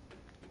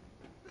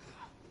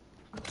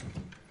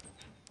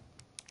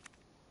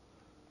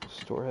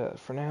 Store that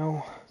for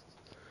now.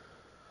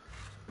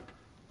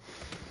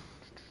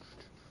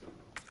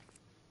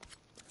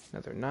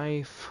 Another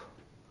knife.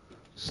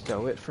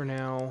 Stow it for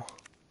now.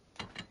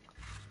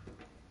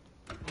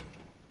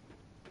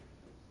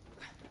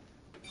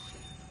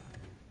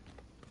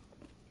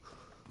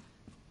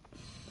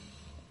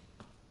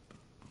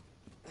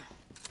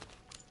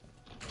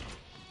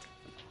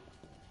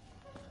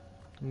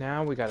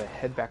 Now we gotta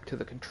head back to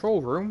the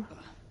control room.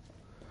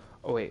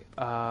 Oh wait,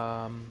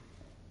 let's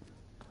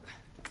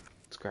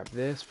grab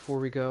this before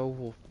we go.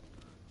 We'll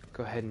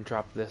go ahead and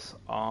drop this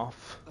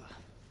off.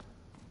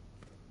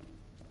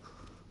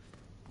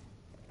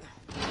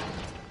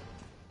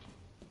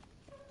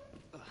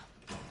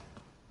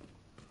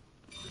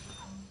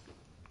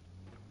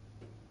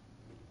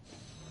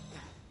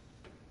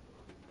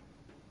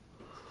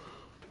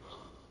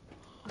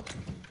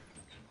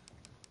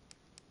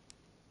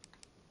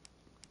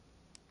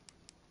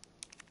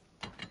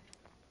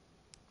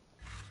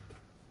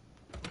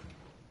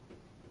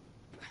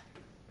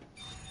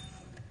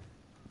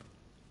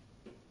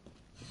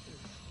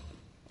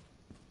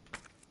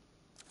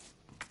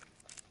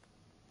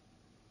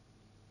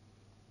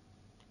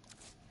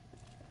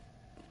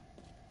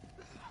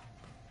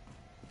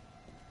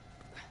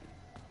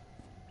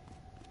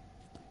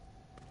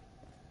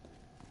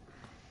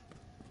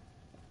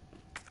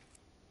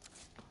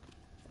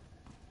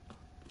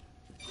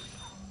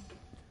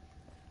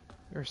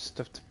 There's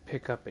stuff to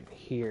pick up in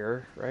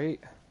here, right?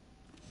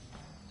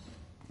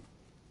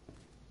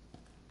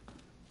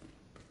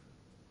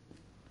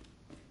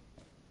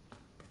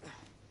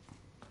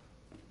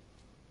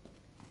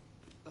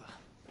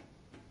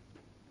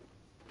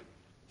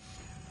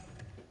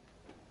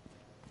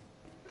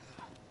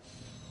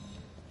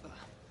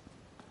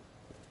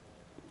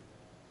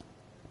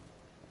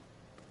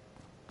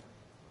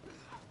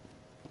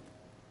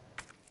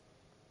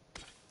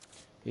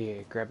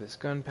 Yeah, grab this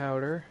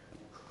gunpowder.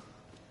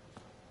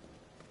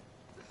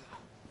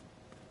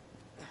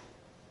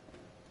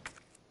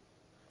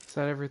 Is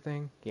that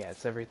everything? Yeah,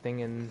 it's everything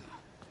in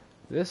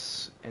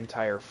this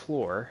entire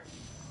floor.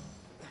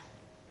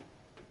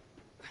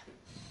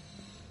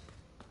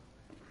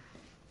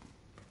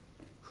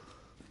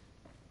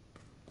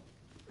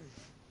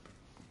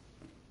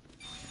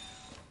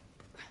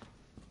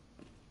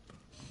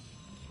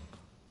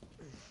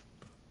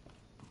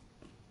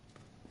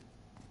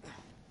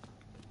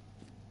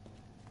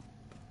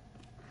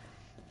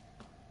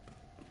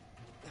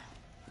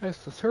 There's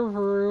the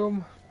server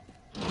room.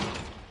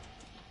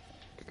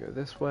 Go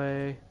this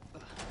way.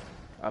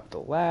 Up the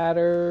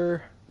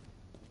ladder.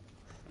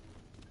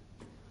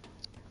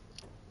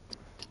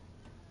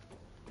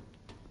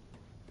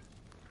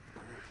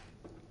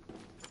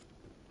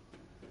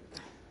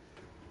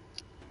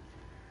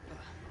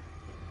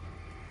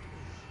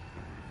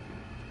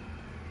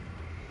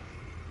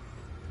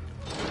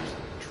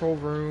 Control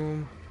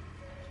room.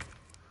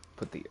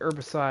 Put the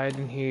herbicide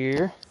in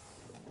here.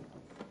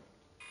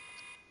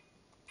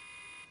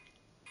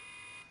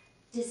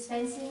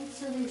 Dispensing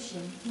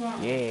solution now.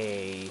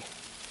 Yay.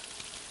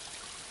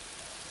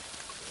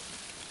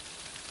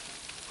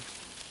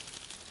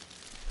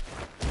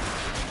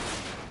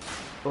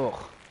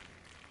 Ugh.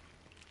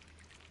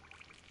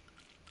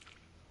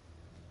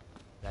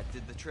 That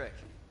did the trick.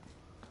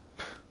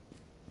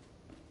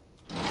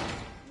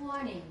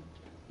 Warning.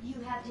 You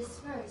have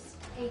dispersed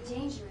a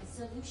dangerous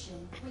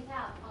solution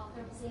without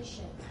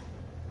authorization.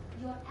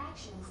 Your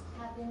actions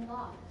have been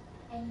logged,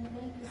 and you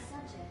may be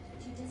subject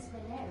to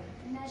disciplinary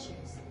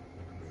measures.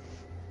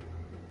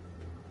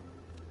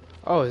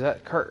 Oh, is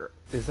that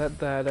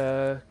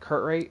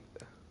Cartwright?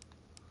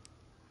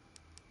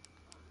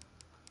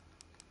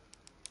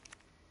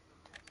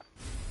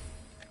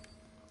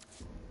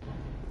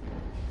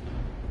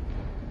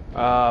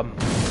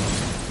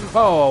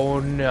 Oh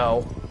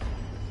no.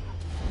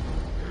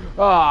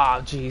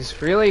 Oh,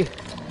 jeez, really?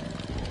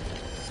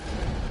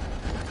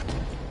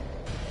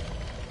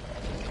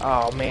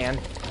 Oh man,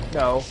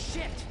 no.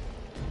 Shit!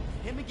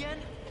 Him again?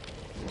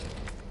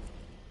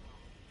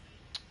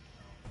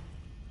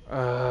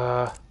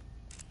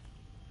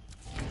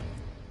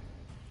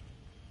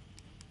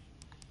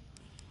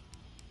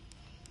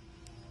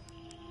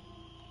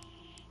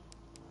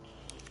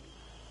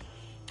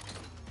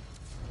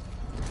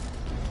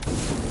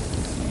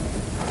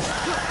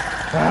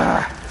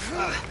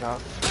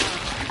 Enough.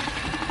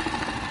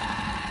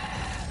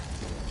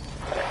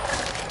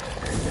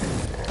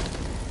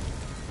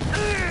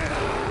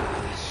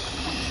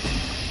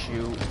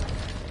 Shoot.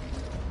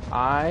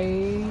 I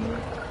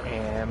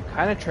am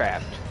kind of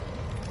trapped.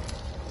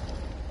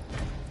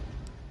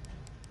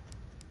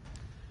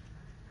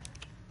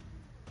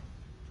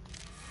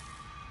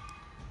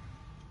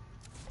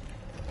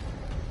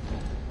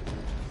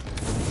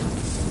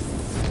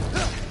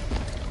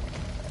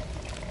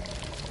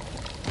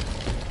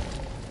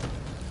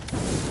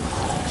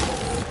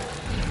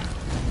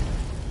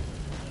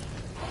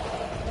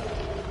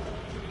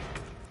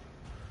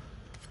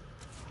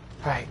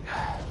 Alright,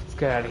 let's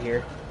get out of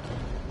here.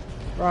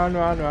 Run,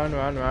 run, run,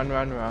 run, run,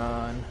 run,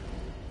 run.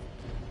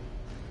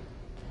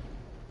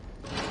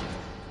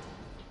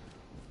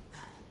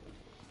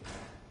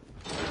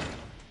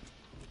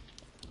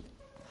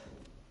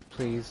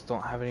 Please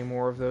don't have any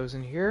more of those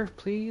in here,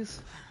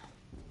 please.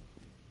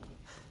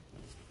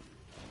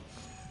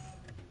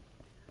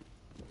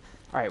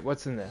 Alright,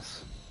 what's in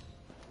this?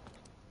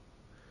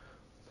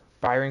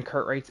 Byron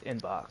Cartwright's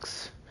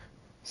inbox.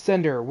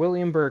 Sender,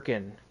 William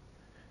Birkin.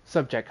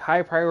 Subject,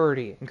 high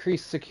priority,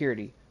 increased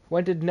security.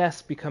 When did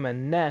Nest become a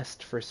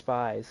nest for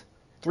spies?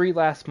 3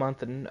 last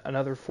month and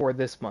another 4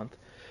 this month.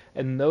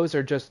 And those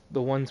are just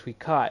the ones we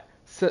caught.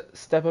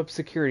 Step up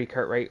security,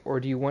 Cartwright, or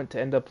do you want to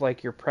end up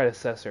like your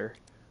predecessor?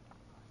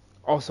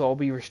 Also, I'll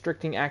be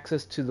restricting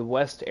access to the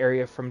west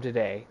area from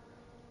today.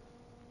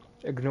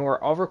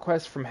 Ignore all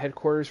requests from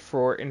headquarters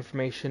for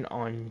information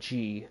on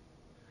G.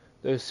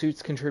 Those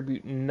suits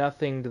contribute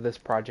nothing to this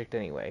project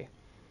anyway.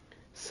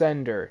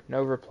 Sender,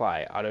 no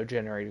reply,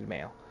 auto-generated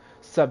mail.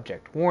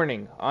 Subject,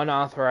 warning,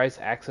 unauthorized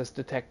access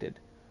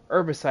detected.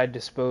 Herbicide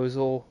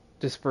dispersal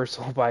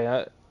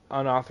by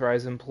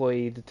unauthorized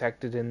employee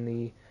detected in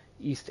the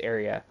east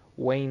area.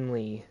 Wayne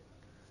Lee.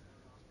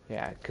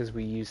 Yeah, because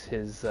we used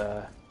his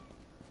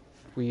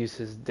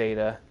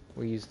data.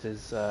 We used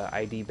his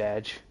ID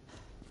badge.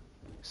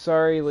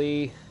 Sorry,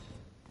 Lee.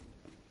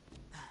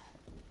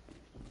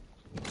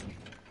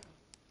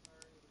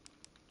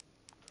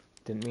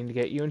 Didn't mean to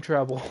get you in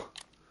trouble.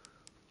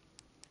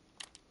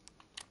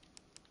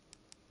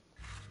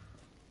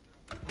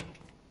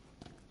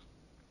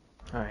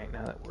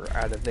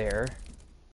 there.